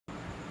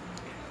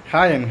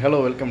Hi and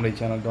hello, welcome to the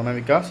channel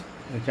Dhronavikaash.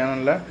 The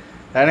channel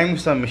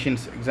dynamics of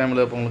machines exam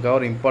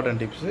ஒரு important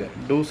tips,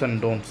 do's and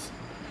don'ts.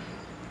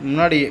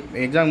 முன்னாடி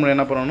exam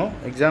என்ன பண்ணணும்,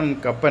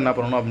 எக்ஸாமுக்கு அப்போ என்ன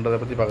பண்ணணும்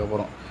அப்படின்றத பற்றி பார்க்க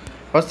போகிறோம்.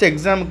 ஃபஸ்ட்டு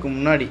எக்ஸாமுக்கு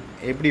முன்னாடி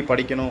எப்படி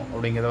படிக்கணும்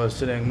அப்படிங்கிறத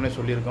ஃபஸ்ட்டு எனக்கு முன்னாடி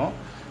சொல்லியிருக்கோம்.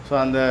 ஸோ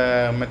அந்த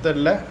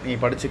மெத்தடில்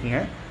நீங்கள்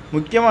படிச்சுக்குங்க.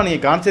 முக்கியமாக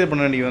நீங்கள் கான்சன்ட்ரேட்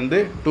பண்ண வேண்டியது வந்து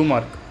 2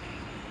 மார்க்.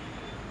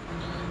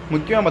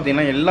 முக்கியமாக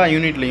பார்த்தீங்கன்னா எல்லா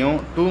யூனிட்லேயும்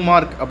 2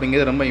 மார்க்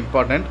அப்படிங்கிறது ரொம்ப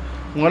இம்பார்ட்டண்ட்.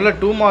 உங்களால்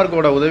 2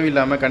 மார்க்கோட உதவி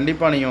இல்லாமல்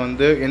கண்டிப்பாக நீங்கள்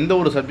வந்து எந்த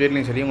ஒரு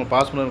சப்ஜெக்ட்லையும் சரி உங்கள்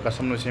பாஸ் பண்ணுறது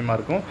கஷ்டமான விஷயமா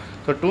இருக்கும்.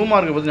 ஸோ 2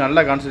 மார்க்கை பற்றி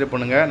நல்லா கான்சன்ட்ரேட்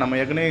பண்ணுங்கள். நம்ம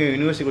ஏற்கனவே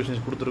யூனிவர்சிட்டி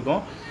கொஸ்டின்ஸ்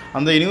கொடுத்துருக்கோம்.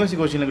 அந்த யூனிவர்சிட்டி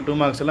கொஸ்டினுக்கு 2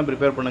 மார்க்ஸ் எல்லாம்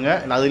ப்ரிப்பேர் பண்ணுங்கள்.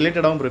 இல்லை அது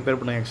ரிலேட்டடாகவும் ப்ரிப்பேர்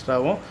பண்ணுங்கள்.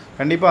 எக்ஸ்ட்ராவும்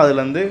கண்டிப்பாக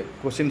அதுலேருந்து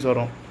கொஸ்டின்ஸ்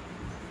வரும்.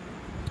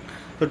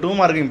 ஸோ 2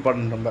 மார்க்கு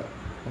இம்பார்ட்டன்ட் ரொம்ப.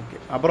 ஓகே,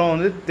 அப்புறம்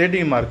வந்து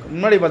 13 மார்க்.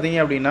 முன்னாடி பார்த்தீங்க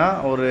அப்படின்னா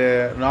ஒரு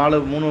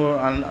 4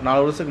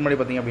 வருஷத்துக்கு முன்னாடி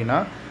பார்த்தீங்க அப்படின்னா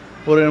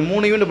ஒரு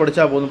 3 யூனிட்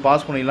படித்தா போதும்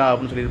பாஸ் பண்ணிடலாம்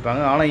அப்படின்னு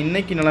சொல்லியிருப்பாங்க. ஆனால்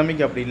இன்றைக்கி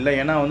நிலைமைக்கு அப்படி இல்லை.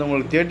 ஏன்னா வந்து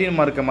உங்களுக்கு 13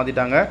 மார்க்கை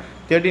மாற்றிட்டாங்க.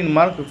 13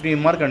 மார்க்,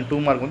 15 மார்க் அண்ட் 2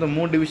 மார்க் வந்து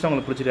 3 டிவிஷன்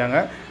உங்களுக்கு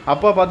பிடிச்சிருக்காங்க.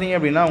 அப்போ பார்த்தீங்க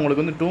அப்படின்னா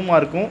உங்களுக்கு வந்து 2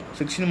 மார்க்கும்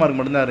 16 மார்க்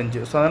மட்டும்தான்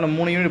இருந்துச்சு. ஸோ அதனால்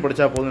 3 யூனிட்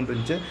படித்தா போதும்னு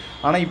இருந்துச்சு.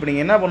 ஆனால் இப்போ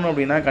நீங்கள் என்ன பண்ணணும்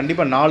அப்படின்னா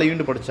கண்டிப்பாக 4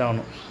 யூனிட்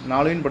படித்தாகணும்.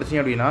 4 யூனிட்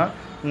படிச்சிங்க அப்படின்னா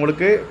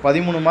உங்களுக்கு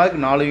 13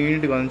 மார்க் 4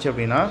 யூனிட்டுக்கு வந்துச்சு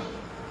அப்படின்னா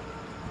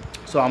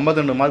ஸோ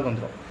 52 மார்க்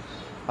வந்துடும்.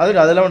 அது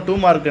இல்லாமல் 2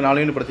 மார்க்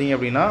 4 யூனிட் படித்தீங்க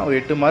அப்படின்னா ஒரு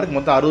 8 மார்க்,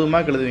 மொத்தம் 60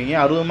 மார்க் எழுதுவீங்க.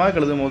 60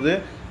 மார்க் எழுதும் போது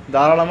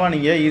தாராளமாக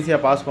நீங்கள் ஈஸியாக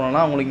பாஸ்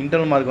பண்ணலாம். உங்களுக்கு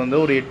இன்டர்னல் மார்க் வந்து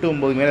ஒரு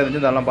 8-9 மேலே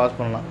இருந்துச்சு, தாராளமாக பாஸ்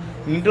பண்ணலாம்.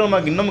 இன்டர்னல்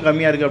மார்க் இன்னும்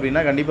கம்மியாக இருக்குது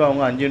அப்படின்னா கண்டிப்பாக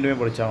அவங்க 5 யூனிட்டுமே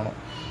படிச்சாகணும்.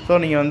 ஸோ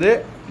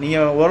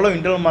நீங்கள் ஓரளவு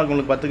இன்டர்னல் மார்க்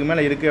உங்களுக்கு 10க்கு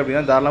மேலே இருக்குது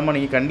அப்படின்னா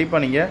தாராளமாக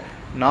கண்டிப்பாக நீங்கள்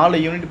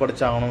 4 யூனிட்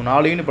படிச்சாகணும்.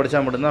 4 யூனிட்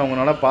படித்தா மட்டும்தான்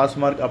அவங்களால பாஸ்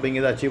மார்க்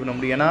அப்படிங்கிறத அச்சீவ் பண்ண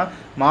முடியும். ஏன்னா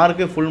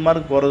மார்க்கு ஃபுல்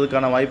மார்க்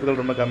போகிறதுக்கான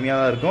வாய்ப்புகள் ரொம்ப கம்மியாக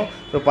தான் இருக்கும்.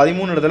 ஸோ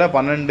 13 இடத்துல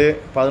 12,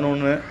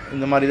 11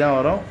 இந்த மாதிரி தான்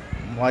வரும்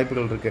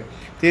வாய்ப்புகள் இருக்குது.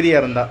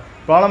 தியரியாக இருந்தால்.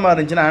 ப்ராப்ளமாக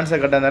இருந்துச்சுன்னா ஆன்சர்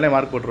கரெக்டாக இருந்தாலே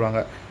மார்க்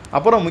போட்டுருவாங்க.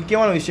 அப்புறம்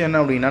முக்கியமான விஷயம் என்ன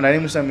அப்படின்னா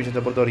டைனமிக்ஸ் ஆஃப்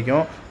மிஷின்ஸை பொறுத்த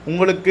வரைக்கும்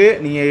உங்களுக்கு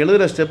நீங்கள்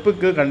எழுதுகிற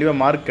ஸ்டெப்புக்கு கண்டிப்பாக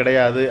மார்க்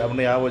கிடையாது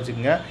அப்படின்னு ஞாபகம்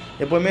வச்சுக்கோங்க.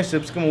 எப்போவுமே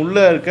ஸ்டெப்ஸ்க்கு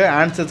உள்ளே இருக்க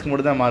ஆன்சர்ஸ்க்கு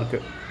மட்டும் தான் மார்க்கு.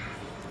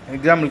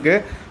 எக்ஸாம்பிளுக்கு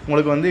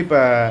உங்களுக்கு வந்து இப்போ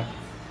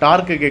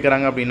டார்க்கு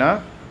கேட்குறாங்க அப்படின்னா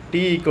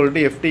T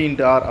 = FT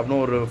 × R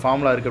அப்படின்னு ஒரு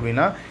ஃபார்முலா இருக்குது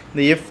அப்படின்னா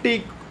இந்த FT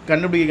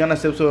கண்டுபிடிக்கான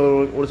ஸ்டெப்ஸ்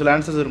ஒரு சில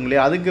ஆன்சர்ஸ் இருக்கும்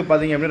இல்லையா, அதுக்கு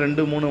பார்த்தீங்க அப்படின்னா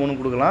 2, 3, 1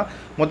 கொடுக்கலாம்.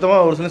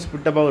 மொத்தமாக ஒரு சில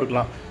ஸ்பிட்டப்பாகவும்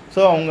இருக்கலாம்.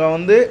 ஸோ அவங்க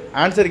வந்து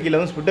ஆன்சர் கீழே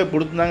வந்து ஸ்பிட்டப்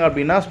கொடுத்தாங்க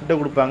அப்படின்னா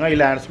ஸ்பிட்டப் கொடுப்பாங்க.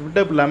 இல்லை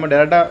ஸ்பிட்டப் இல்லாமல்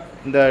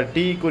டேரெக்டாக இந்த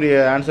டீக்குரிய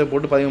ஆன்சர்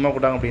போட்டு 15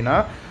 கொடுத்தாங்க அப்படின்னா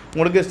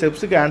உங்களுக்கு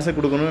ஸ்டெப்ஸுக்கு ஆன்சர்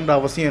கொடுக்கணுன்ற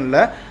அவசியம்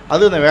இல்லை.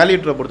 அது அந்த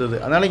வேல்யூட்டரை பொறுத்தது.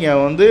 அதனால் இங்கே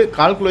வந்து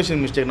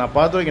கால்குலேஷன் மிஸ்டேக் நான்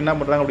பார்த்த வரைக்கும் என்ன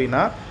பண்ணுறாங்க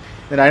அப்படின்னா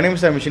இந்த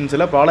டைனமிக்ஸ் ஆஃப்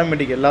மிஷின்ஸில்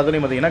ப்ராப்ளமேட்டிக்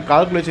எல்லாத்துலேயும் பார்த்தீங்கன்னா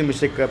கால்குலேஷன்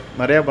மிஸ்டேக்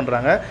நிறையா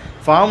பண்ணுறாங்க.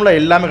 ஃபார்முலா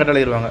எல்லாமே கரெக்டாக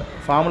எழுதிடுவாங்க.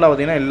 ஃபார்முலா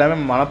பார்த்தீங்கன்னா எல்லாமே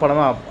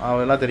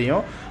மனப்படமாக எல்லாம்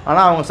தெரியும்.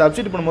 ஆனால் அவங்க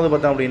சப்ஸ்டிட் பண்ணும்போது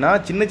பார்த்தோம் அப்படின்னா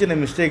சின்ன சின்ன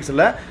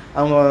மிஸ்டேக்ஸில்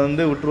அவங்க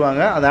வந்து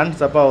விட்டுருவாங்க. அது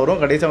ஆன்சர் தப்பாக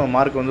வரும். கடைசி அவங்க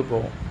மார்க் வந்து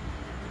போகும்.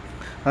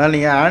 அதனால்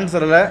நீங்கள்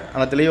ஆன்சரில்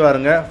அந்த தெளிவாக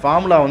இருங்க.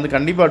 ஃபார்முலா வந்து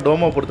கண்டிப்பாக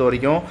டோமோ பொறுத்த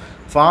வரைக்கும்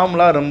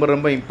ஃபார்முலா ரொம்ப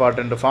ரொம்ப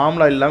இம்பார்ட்டண்ட்.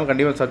 ஃபார்முலா இல்லாமல்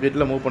கண்டிப்பாக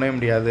சப்ஜெக்ட்டில் மூவ் பண்ணவே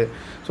முடியாது.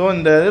 ஸோ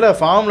இந்த இதில்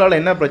ஃபார்முலாவில்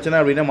என்ன பிரச்சனை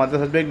அப்படின்னா மற்ற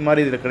சப்ஜெக்ட்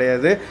மாதிரி இதில்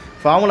கிடையாது.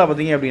 ஃபார்முலா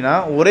பார்த்திங்க அப்படின்னா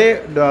ஒரே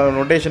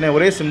நொட்டேஷனே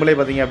ஒரே சிம்பிளே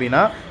பார்த்திங்க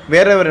அப்படின்னா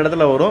வேறு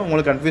இடத்துல வரும்,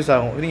 உங்களுக்கு கன்ஃபியூஸ்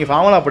ஆகும். நீங்கள்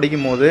ஃபார்முலா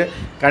படிக்கும் போது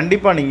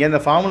கண்டிப்பாக நீங்கள்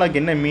இந்த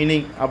ஃபார்முலாவுக்கு என்ன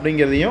மீனிங்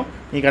அப்படிங்கிறதையும்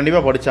நீங்கள்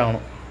கண்டிப்பாக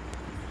படித்தாகணும்.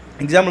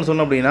 எக்ஸாம்பிள்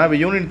சொன்னோம் அப்படின்னா இப்போ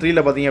யூனிட்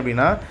 3ல் பார்த்தீங்க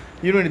அப்படின்னா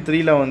யூனிட்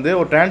 3ல் வந்து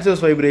ஒரு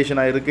டிரான்ஸ்வர்ஸ்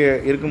வைப்ரேஷனாக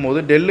இருக்கும்போது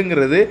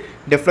டெல்லுங்கிறது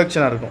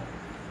டெஃப்ளெக்ஷனாக இருக்கும்.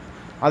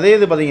 அதே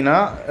இது பார்த்திங்கன்னா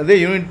அதே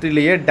யூனிட்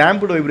 3லேயே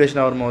டேம்ப்டு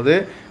வைப்ரேஷனாக வரும்போது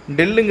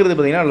டெல்லுங்கிறது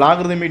பார்த்திங்கன்னா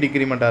லாகரிதமிக்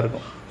டிக்ரிமெண்ட்டாக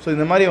இருக்கும். ஸோ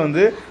இந்த மாதிரி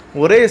வந்து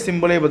ஒரே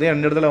சிம்பிளே பார்த்திங்கன்னா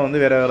 2 இடத்துல வந்து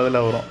வேறு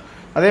இதில் வரும்.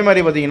 அதே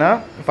மாதிரி பார்த்திங்கன்னா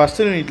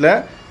ஃபஸ்ட் யூனிட்டில்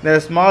இந்த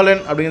ஸ்மால் n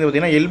அப்படிங்கிறது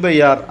பார்த்திங்கன்னா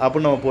L/R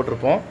அப்படின்னு நம்ம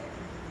போட்டிருப்போம்.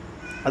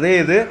 அதே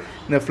இது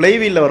இந்த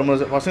ஃப்ளைவீலில்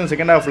வரும்போது ஃபஸ்ட் அண்ட்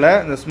செகண்ட் ஹாஃபில்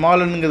இந்த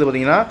ஸ்மால் nங்கிறது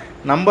பார்த்திங்கன்னா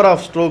நம்பர்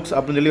ஆஃப் ஸ்ட்ரோக்ஸ்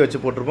அப்படின்னு சொல்லி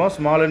வச்சு போட்டிருப்போம்.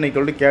 ஸ்மால் n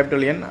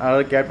 = N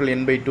அதாவது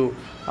N/2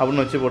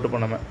 அப்படின்னு வச்சு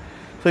போட்டுப்போம் நம்ம.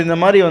 ஸோ இந்த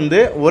மாதிரி வந்து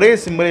ஒரே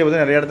சிம்பிளே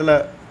வந்து நிறைய இடத்துல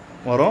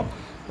வரும்.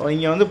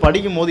 இங்கே வந்து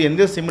படிக்கும் போது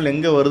எந்த சிம்பிள்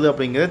எங்கே வருது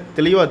அப்படிங்கிறத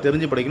தெளிவாக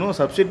தெரிஞ்சு படிக்கணும்.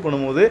 சப்ஸ்டிட்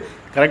பண்ணும்போது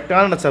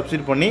கரெக்டான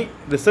சப்ஸ்டிட் பண்ணி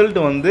ரிசல்ட்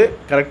வந்து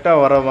கரெக்டாக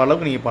வர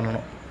அளவுக்கு நீங்கள்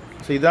பண்ணணும்.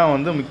 ஸோ இதான்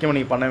வந்து முக்கியமாக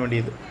நீங்கள் பண்ண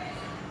வேண்டியது.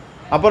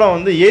 அப்புறம்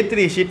வந்து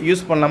A3 ஷீட்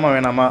யூஸ் பண்ணலாமா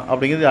வேணாமா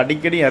அப்படிங்கிறது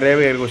அடிக்கடி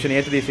நிறையவே கொஸ்டின்.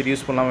 A3 ஷீட்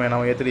யூஸ் பண்ணலாமா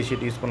வேணாமா, A3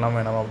 ஷீட் யூஸ் பண்ணலாமா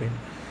வேணாமா அப்படின்னு.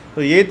 ஸோ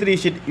A3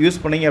 ஷீட்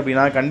யூஸ் பண்ணிங்க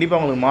அப்படின்னா கண்டிப்பாக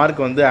உங்களுக்கு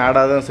மார்க் வந்து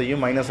ஆடாக தான்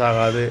செய்யும், மைனஸ்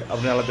ஆகாது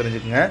அப்படின்னு நல்லா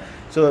தெரிஞ்சுக்கோங்க.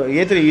 ஸோ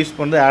A3 யூஸ்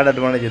பண்ணுறது ஆட்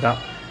அட்வான்டேஜ் தான்.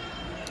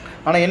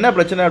 ஆனால் என்ன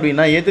பிரச்சனை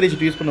அப்படின்னா A3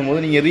 ஷீட் யூஸ் பண்ணும்போது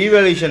நீங்கள்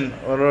ரீவேல்யூஷன்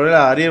ஒரு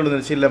அரியர்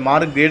விழுந்துருச்சு இல்லை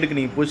மார்க் கிரேடுக்கு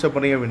நீங்கள் பூஸ்டப்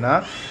பண்ணுறீங்க அப்படின்னா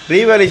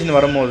ரீவேல்யூஷன்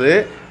வரும்போது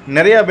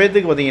நிறையா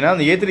பேர்த்துக்கு பார்த்தீங்கன்னா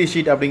அந்த A3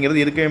 ஷீட்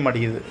அப்படிங்கிறது இருக்கவே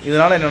மாட்டேங்குது.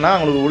 இதனால் என்னென்னா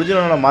உங்களுக்கு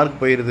ஒரிஜினலான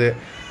மார்க் போயிடுது.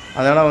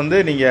 அதனால் வந்து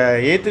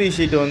நீங்கள் A3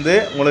 ஷீட் வந்து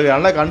உங்களுக்கு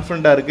நல்லா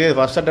கான்ஃபிடண்ட்டாக இருக்குது,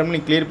 ஃபஸ்ட் அட்டெம்ப்ட்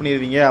நீங்கள் கிளியர்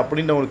பண்ணிடுவீங்க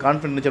அப்படின்ற உங்களுக்கு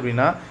கான்ஃபிடன்ட் இருந்துச்சு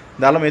அப்படின்னா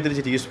தாராளமாக A3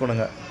 ஷீட் யூஸ்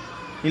பண்ணுங்கள்.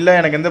 இல்லை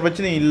எனக்கு எந்த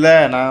பிரச்சனையும் இல்லை,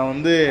 நான்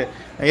வந்து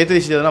A3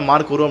 ஷீட் எதனா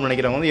மார்க் வருவோம்னு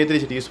நினைக்கிறவங்க வந்து A3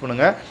 ஷீட் யூஸ்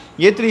பண்ணுங்கள்.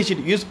 A3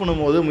 ஷீட் யூஸ்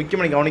பண்ணும்போது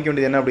முக்கியமாக கவனிக்க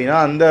வேண்டியது என்ன அப்படின்னா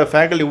அந்த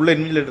ஃபேக்கல்ட்டி உள்ள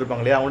இன்விஜிலேட்டர்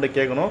இருப்பாங்க இல்லையா, அவங்கள்ட்ட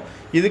கேட்கணும்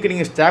இதுக்கு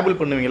நீங்கள் ஸ்டாபிள்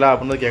பண்ணுவீங்களா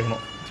அப்படின்னு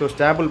கேட்கணும். ஸோ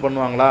ஸ்டாபிள்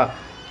பண்ணுவாங்களா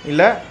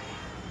இல்லை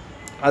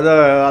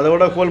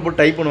அதோட ஹோல் போட்டு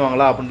டைப்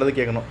பண்ணுவாங்களா அப்படின்றது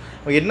கேட்கணும்.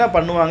 என்ன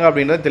பண்ணுவாங்க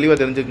அப்படின்றத தெளிவாக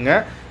தெரிஞ்சுக்குங்க.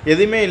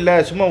 எதுவுமே இல்லை,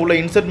 சும்மா உள்ள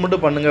இன்சர்ட்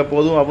மட்டும் பண்ணுங்கள்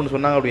போதும் அப்படின்னு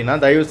சொன்னாங்க அப்படின்னா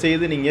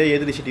தயவுசெய்து நீங்கள்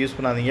A3 ஷீட் யூஸ்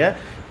பண்ணாதீங்க.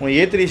 உங்கள்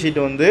A3 ஷீட்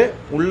வந்து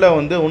உள்ளே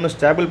வந்து ஒன்று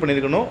ஸ்டேபிள்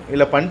பண்ணியிருக்கணும்,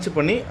 இல்லை பஞ்ச்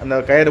பண்ணி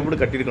அந்த கயிறை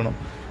போட்டு கட்டியிருக்கணும்.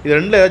 இது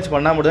ரெண்டில் ஏதாச்சும்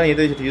பண்ணால் மட்டும் தான்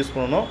A3 ஷீட் யூஸ்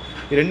பண்ணணும்.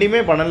 இது ரெண்டுமே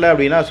பண்ணலை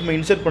அப்படின்னா சும்மா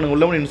இன்சர்ட் பண்ணுங்கள்,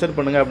 உள்ள மட்டும் இன்சர்ட்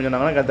பண்ணுங்கள் அப்படின்னு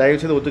சொன்னாங்கன்னா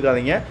தயவுசெய்து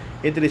ஒத்துக்காதீங்க.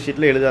 A3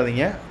 ஷீட்டில்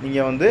எழுதாதீங்க.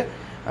 நீங்கள் வந்து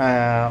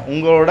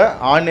உங்களோட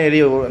ஆர்டினரி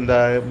இந்த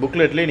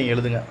புக்லெட்லேயே நீங்கள்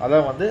எழுதுங்க.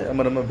 அதான் வந்து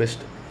ரொம்ப ரொம்ப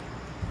பெஸ்ட்.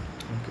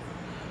 ஓகே.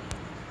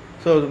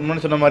 ஸோ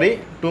முன்னாடி சொன்ன மாதிரி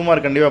 2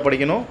 மார்க் கண்டிப்பாக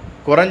படிக்கணும்.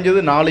 குறைஞ்சது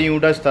 4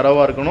 யூனிட்டாஸ்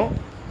தரவாக இருக்கணும்.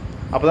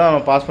 அப்போ தான்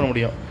நம்ம பாஸ் பண்ண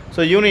முடியும்.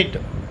 ஸோ யூனிட்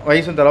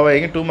வயசும் தரவாக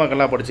 2 மார்க்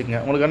எல்லாம்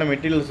படிச்சுக்கங்க. உங்களுக்கான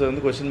மெட்டீரியல்ஸ்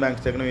வந்து கொஸ்டின்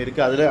பேங்க்ஸ் ஏற்கனவே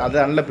இருக்குது. அதை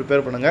நல்லா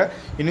ப்ரிப்பேர் பண்ணுங்கள்.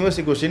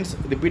 யூனிவர்சிட்டி கொஸ்டின்ஸ்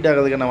ரிப்பீட்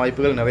ஆகிறதுக்கான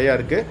வாய்ப்புகள் நிறையா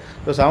இருக்குது.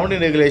 ஸோ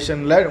 17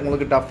 ரெகுலேஷனில்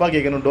உங்களுக்கு டஃப்பாக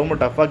கேட்கணும்,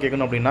 டோமில் டஃப்பாக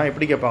கேட்கணும் அப்படின்னா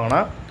எப்படி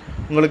கேட்பாங்கன்னா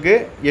உங்களுக்கு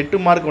 8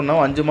 மார்க் ஒன்றோ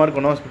 5 மார்க்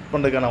ஒன்றோ ஸ்பிட்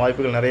பண்ணுறதுக்கான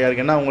வாய்ப்புகள் நிறையா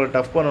இருக்குது. ஏன்னா உங்களை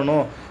டஃப்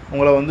பண்ணணும்,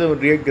 உங்களை வந்து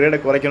கிரேடை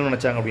குறைக்கணும்னு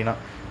நினச்சாங்க அப்படின்னா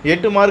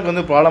 8 மார்க்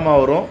வந்து ப்ராப்ளமாக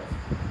வரும்,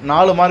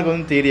 4 மார்க்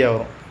வந்து தியரியாக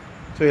வரும்.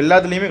 ஸோ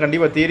எல்லாத்துலேயுமே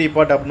கண்டிப்பாக தியரி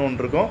பார்ட் அப்படின்னு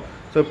ஒன்று இருக்கும்.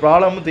 ஸோ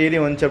ப்ராப்ளமும் தியரி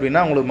வந்துச்சு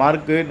அப்படின்னா உங்களுக்கு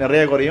மார்க்கு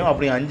நிறையா குறையும்.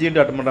 அப்படி 5 யூனிட்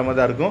அட்டன் பண்ணுற மாதிரி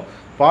தான் இருக்கும்.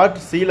 பார்ட்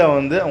சியில்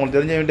வந்து உங்களுக்கு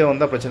தெரிஞ்ச யூனிட்டே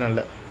வந்தால் பிரச்சனை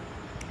இல்லை.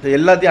 ஸோ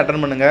எல்லாத்தையும்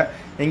அட்டன் பண்ணுங்கள்,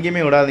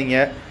 எங்கேயுமே விடாதீங்க.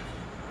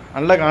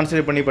 நல்லா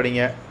கான்சன்ட்ரேட் பண்ணி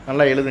படிங்க,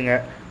 நல்லா எழுதுங்க.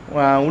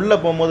 உள்ளே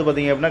போகும்போது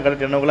பார்த்தீங்க அப்படின்னா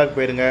கரெக்ட் 10 o'clock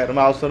போயிருங்க.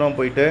 ரொம்ப அவசரமாக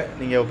போயிட்டு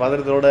நீங்கள்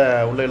பதற்றத்தோடு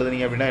உள்ளே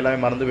எழுதுனீங்க அப்படின்னா எல்லாமே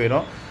மறந்து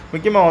போயிடும்.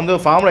 முக்கியமாக வந்து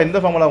ஃபார்முலா எந்த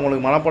ஃபார்முலா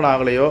உங்களுக்கு மனப்பாடம்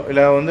ஆகலையோ,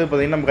 இல்லை வந்து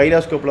பார்த்திங்கன்னா நம்ம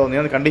கைடாஸ்கோப்பில்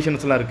வந்து அந்த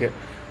கண்டிஷன்ஸ்லாம் இருக்குது.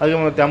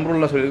 அதுக்கு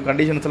தம்ப்ரூலில் சொல்லி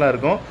கண்டிஷன்ஸ்லாம்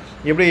இருக்கும்.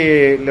 எப்படி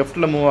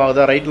லெஃப்ட்டில் மூவ்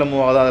ஆகுதா ரைட்டில்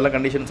மூவ் ஆகுதா அதெல்லாம்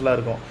கண்டிஷன்ஸ்லாம்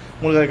இருக்கும்.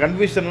 உங்களுக்கு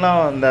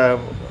கன்ஃபியூஷன்லாம் அந்த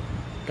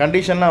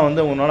கண்டிஷன்லாம்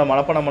வந்து உங்களால்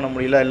மனப்பாடம் பண்ண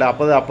முடியல, இல்லை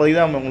அப்போதைக்கு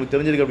தான் உங்களுக்கு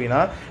தெரிஞ்சிருக்கு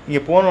அப்படின்னா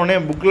நீங்கள் போனோடனே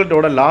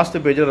புக்லெட்டோட லாஸ்ட்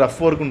பேஜில்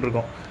ரஃப் ஒர்க்குன்னு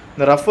இருக்கும்.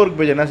 இந்த ரஃப் ஒர்க்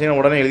பேஜ் என்ன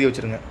செய்யணும், உடனே எழுதி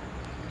வச்சுருங்க.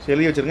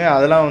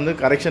 அதெல்லாம் வந்து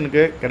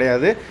கரெக்ஷனுக்கு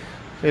கிடையாது,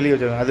 எழுதி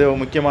வச்சுருங்க. அது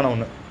முக்கியமான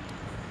ஒன்று.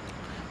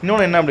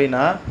 இன்னொன்று என்ன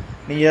அப்படின்னா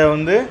நீங்கள்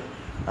வந்து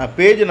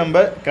பேஜ்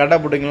நம்பர் கரெக்டாக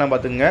போட்டிங்கலாம்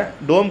பார்த்துங்க.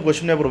 டோம்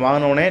கொஸ்டின் பேப்பர்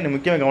வாங்கினோடனே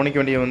முக்கியமாக கவனிக்க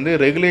வேண்டிய வந்து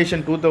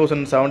ரெகுலேஷன்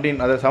 2017,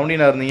 அதாவது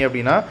 17 இருந்தீங்க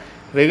அப்படின்னா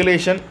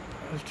ரெகுலேஷன்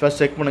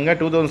ஃபஸ்ட் செக் பண்ணுங்கள்.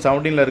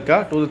 2017 இருக்கா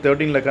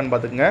 2013 இருக்கான்னு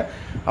பார்த்துக்குங்க.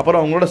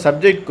 அப்புறம் உங்களோட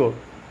சப்ஜெக்ட்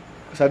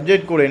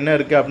கோடு என்ன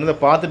இருக்குது அப்படின்றத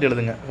பார்த்துட்டு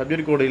எழுதுங்க.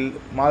 சப்ஜெக்ட் கோடு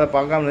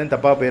பார்க்காம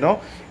தப்பாக போயிடும்.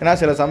 ஏன்னா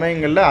சில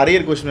சமயங்களில்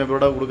அரியர் கொஸ்டின்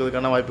பேப்பரோட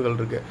கொடுக்கறதுக்கான வாய்ப்புகள்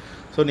இருக்குது.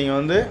 ஸோ நீங்கள்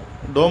வந்து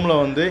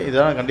டோமில் வந்து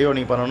இதெல்லாம் கண்டிப்பாக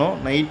நீங்கள் பண்ணணும்.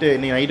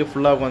 நீங்கள் நைட்டு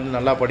ஃபுல்லாக வந்து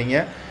நல்லா படிங்க,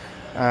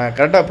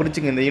 கரெக்டாக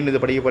பிடிச்சிங்க. இந்த யூனிட்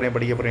இதை படிக்க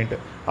போகிறேன்ட்டு.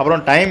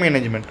 அப்புறம் டைம்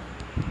மேனேஜ்மெண்ட்.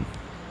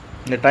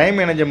 இந்த டைம்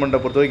மேனேஜ்மெண்ட்டை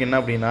பொறுத்த வரைக்கும் என்ன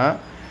அப்படின்னா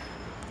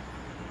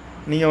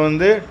நீங்கள்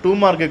வந்து 2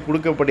 மார்க்கு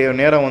கொடுக்கக்கூடிய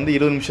நேரம் வந்து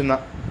 20 நிமிஷம்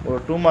தான். ஒரு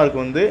 2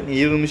 மார்க் வந்து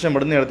நீங்கள் 20 நிமிஷம்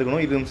மட்டும்தான்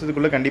எடுத்துக்கணும். 20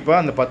 நிமிஷத்துக்குள்ளே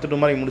கண்டிப்பாக அந்த 10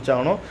 2 மார்க்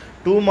முடிச்சாகணும்.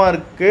 2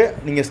 மார்க்கு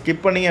நீங்கள்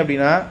ஸ்கிப் பண்ணிங்க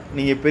அப்படின்னா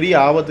நீங்கள் பெரிய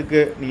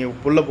ஆபத்துக்கு நீங்கள்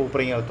உள்ளே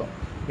போகிறீங்க அர்த்தம்.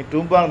 நீங்கள்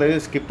 2 மார்க்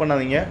தயவு ஸ்கிப்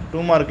பண்ணாதீங்க.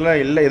 2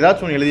 மார்க்கில்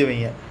ஏதாச்சும் ஒன்று எழுதி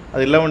வைங்க.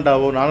 அது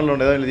 11ஆவோ 4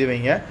 ஏதாவது எழுதி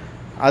வைங்க.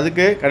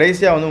 அதுக்கு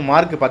கடைசியாக வந்து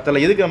மார்க் பத்தலை.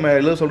 எதுக்கு நம்ம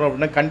எழுத சொல்கிறோம்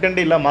அப்படின்னா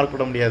கண்டென்ட்டே இல்லாமல் மார்க்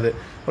போட முடியாது.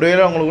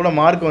 ஒருவேளை உங்களுக்கு கூட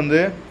மார்க் வந்து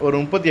ஒரு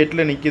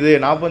 38 நிற்கிது,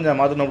 45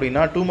 மாற்றணும்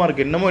அப்படின்னா 2 மார்க்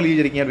என்னமோ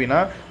எழுதிருக்கீங்க அப்படின்னா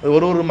அது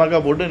ஒரு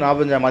மார்க்காக போட்டு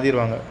 45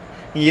 மாற்றிடுவாங்க.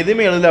 நீங்கள்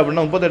எதுவுமே எழுதலை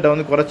அப்படின்னா 38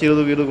 வந்து குறைச்சி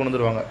 20 கொண்டு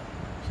வந்துடுவாங்க.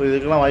 ஸோ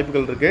இதுக்கெல்லாம்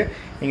வாய்ப்புகள் இருக்குது.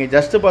 நீங்கள்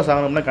ஜஸ்ட் பாஸ்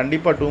ஆகணும்னா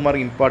கண்டிப்பாக 2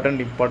 mark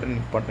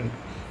important.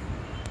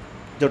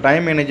 So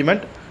time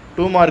management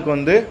 2 mark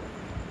வந்து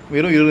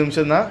வெறும் 20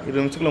 நிமிஷம் தான்,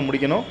 20 நிமிஷத்துக்குள்ளே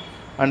முடிக்கணும்.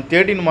 அண்ட்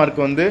 13 மார்க்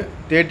வந்து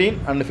 13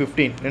 and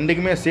 15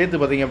 ரெண்டுக்குமே சேர்த்து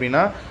பார்த்திங்க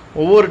அப்படின்னா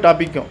ஒவ்வொரு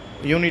டாப்பிக்கும்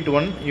யூனிட்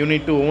 1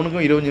 யூனிட் 2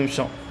 ஒவ்வொன்றுக்கும் 20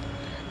 நிமிஷம்.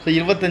 ஸோ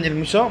 25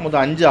 நிமிஷம்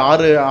மொத்தம்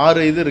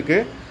 6 இது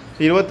இருக்குது. ஸோ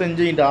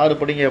 25 × 6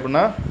 படிங்க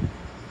அப்படின்னா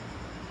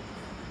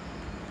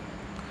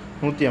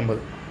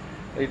 150,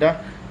 ரைட்டா?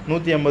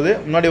 150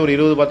 முன்னாடி ஒரு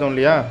 20 பார்த்தோம்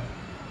இல்லையா,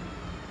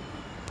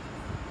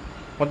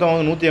 மொத்தம்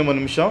வந்து 150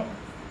 நிமிஷம்.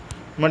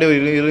 முன்னாடி ஒரு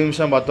 20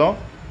 நிமிஷம் பார்த்தோம்.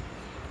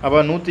 அப்போ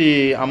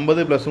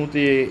 150 +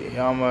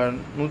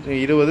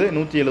 120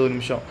 170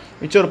 நிமிஷம்.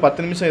 மிச்சம் ஒரு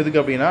 10 நிமிஷம் எதுக்கு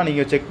அப்படின்னா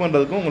நீங்கள் செக்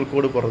பண்ணுறதுக்கும் உங்களுக்கு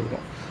கோடு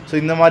போடுறதுக்கும். ஸோ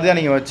இந்த மாதிரி தான்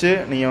நீங்கள் வச்சு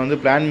நீங்கள் வந்து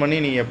பிளான் பண்ணி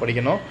நீங்கள்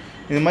படிக்கணும்.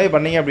 இந்த மாதிரி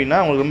பண்ணிங்க அப்படின்னா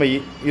உங்களுக்கு ரொம்ப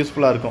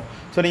யூஸ்ஃபுல்லாக இருக்கும்.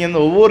 ஸோ நீங்கள்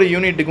இந்த ஒவ்வொரு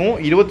யூனிட்டுக்கும்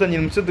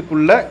 25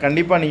 நிமிஷத்துக்குள்ளே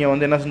கண்டிப்பாக நீங்கள்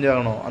வந்து என்ன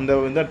செஞ்சாகணும்,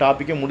 அந்த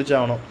டாப்பிக்கை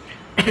முடிச்சாகணும்.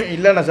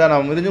 இல்லைண்ணா சார்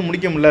நான்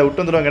முடிக்க முடியல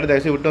விட்டு வந்துடுவாங்க கேட்டால்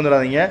தயவுசெய்து விட்டு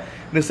வந்துடாதீங்க.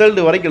 ரிசல்ட்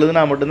வரைக்கும்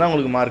எழுதுனா மட்டும்தான்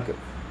உங்களுக்கு மார்க்கு.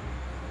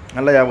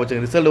 நல்லா ஞாபகம்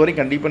வச்சுங்க. ரிசல்ட்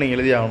வரைக்கும் கண்டிப்பாக நீங்கள்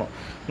எழுதி ஆகணும்.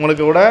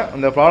 உங்களுக்கு கூட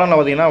இந்த ப்ராப்ளமில்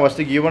பார்த்தீங்கன்னா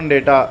ஃபஸ்ட்டு கிவன்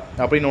டேட்டா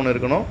அப்படின்னு ஒன்று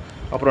இருக்கணும்,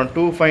 அப்புறம்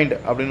டு ஃபைண்ட்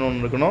அப்படின்னு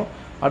ஒன்று இருக்கணும்,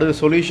 அடுத்து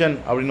சொல்யூஷன்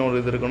அப்படின்னு ஒரு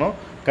இது இருக்கணும்,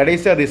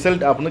 கடைசியாக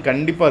ரிசல்ட் அப்படின்னு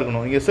கண்டிப்பாக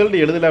இருக்கணும். நீங்கள் ரிசல்ட்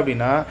எழுதலை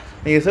அப்படின்னா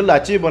நீங்கள் ரிசல்ட்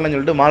அச்சீவ் பண்ணலன்னு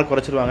சொல்லிட்டு மார்க்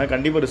குறைச்சிடுவாங்க.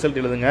 கண்டிப்பாக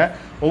ரிசல்ட் எழுதுங்க.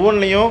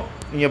 ஒவ்வொன்றிலையும்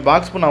நீங்கள்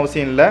பாக்ஸ் பண்ண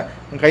அவசியம் இல்லை,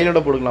 கையிலோட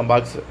போட்டுக்கலாம்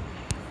பாக்ஸு.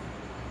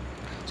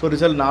 ஸோ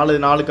ரிசல்ட்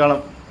 4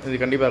 காலம் இது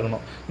கண்டிப்பாக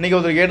இருக்கணும். இன்றைக்கி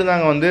ஒருத்தர்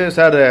கேட்டுருந்தாங்க வந்து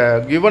சார்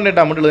கிவன்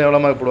டேட்டா மட்டும் எழுத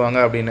எவ்வளோ மார்க் போடுவாங்க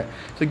அப்படின்னு.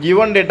 ஸோ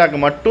கிவன் டேட்டாக்கு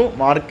மட்டும்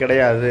மார்க்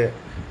கிடையாது.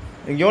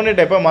 கிவன்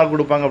டேட்டா எப்போ மார்க்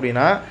கொடுப்பாங்க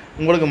அப்படின்னா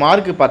உங்களுக்கு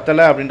மார்க்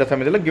பத்தலை அப்படின்ற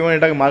சமயத்தில் கிவன்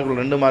டேட்டாக்கு மார்க்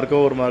 2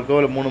 மார்க்கோ 1 மார்க்கோ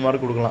இல்லை 3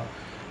 மார்க் கொடுக்கலாம்.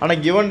 ஆனால்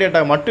கிவன் டேட்டா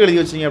மட்டும் எழுதி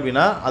வச்சிங்க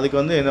அப்படின்னா அதுக்கு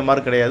வந்து எந்த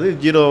மார்க் கிடையாது,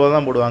 0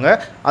 தான் போடுவாங்க.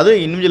 அது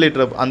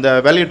இன்விஜுவலேட்டரை அந்த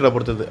வேல்யூட்டரை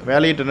பொறுத்தது,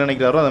 வேல்யூட்டர் என்ன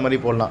நினைக்கிறாரோ அந்த மாதிரி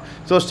போடலாம்.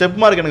 ஸோ ஸ்டெப்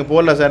மார்க் எனக்கு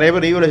போடல சார், நிறைய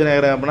பேர் ரீவலேஷன்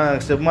கேட்குறாங்க அப்படின்னா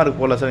ஸ்டெப் மார்க்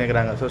போடல சார்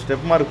கேட்குறாங்க. ஸோ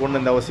ஸ்டெப் மார்க்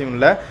போடணும் இந்த அவசியம்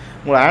இல்லை.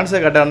 உங்களோட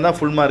ஆன்சர் கரெக்டாக இருந்தால்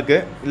ஃபுல் மார்க்கு,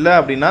 இல்லை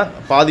அப்படின்னா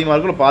பாதி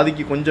மார்க்கில்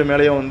பாதிக்கு கொஞ்சம்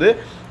மேலேயும் வந்து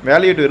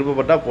வேல்யூட்டர்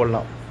விருப்பப்பட்டால்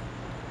போடலாம்.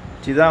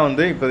 இதுதான்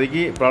வந்து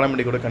இப்போதைக்கு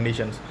ப்ராப்ளமேட்டிக்கோட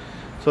கண்டிஷன்ஸ்.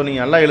 ஸோ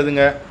நீங்கள் நல்லா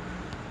எழுதுங்க,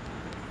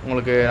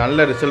 உங்களுக்கு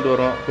நல்ல ரிசல்ட்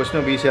வரும்.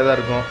 கொஸ்டின் ஈஸியாக தான்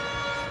இருக்கும்.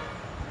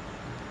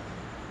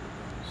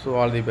 So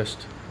all the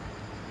best.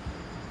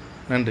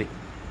 நன்றி.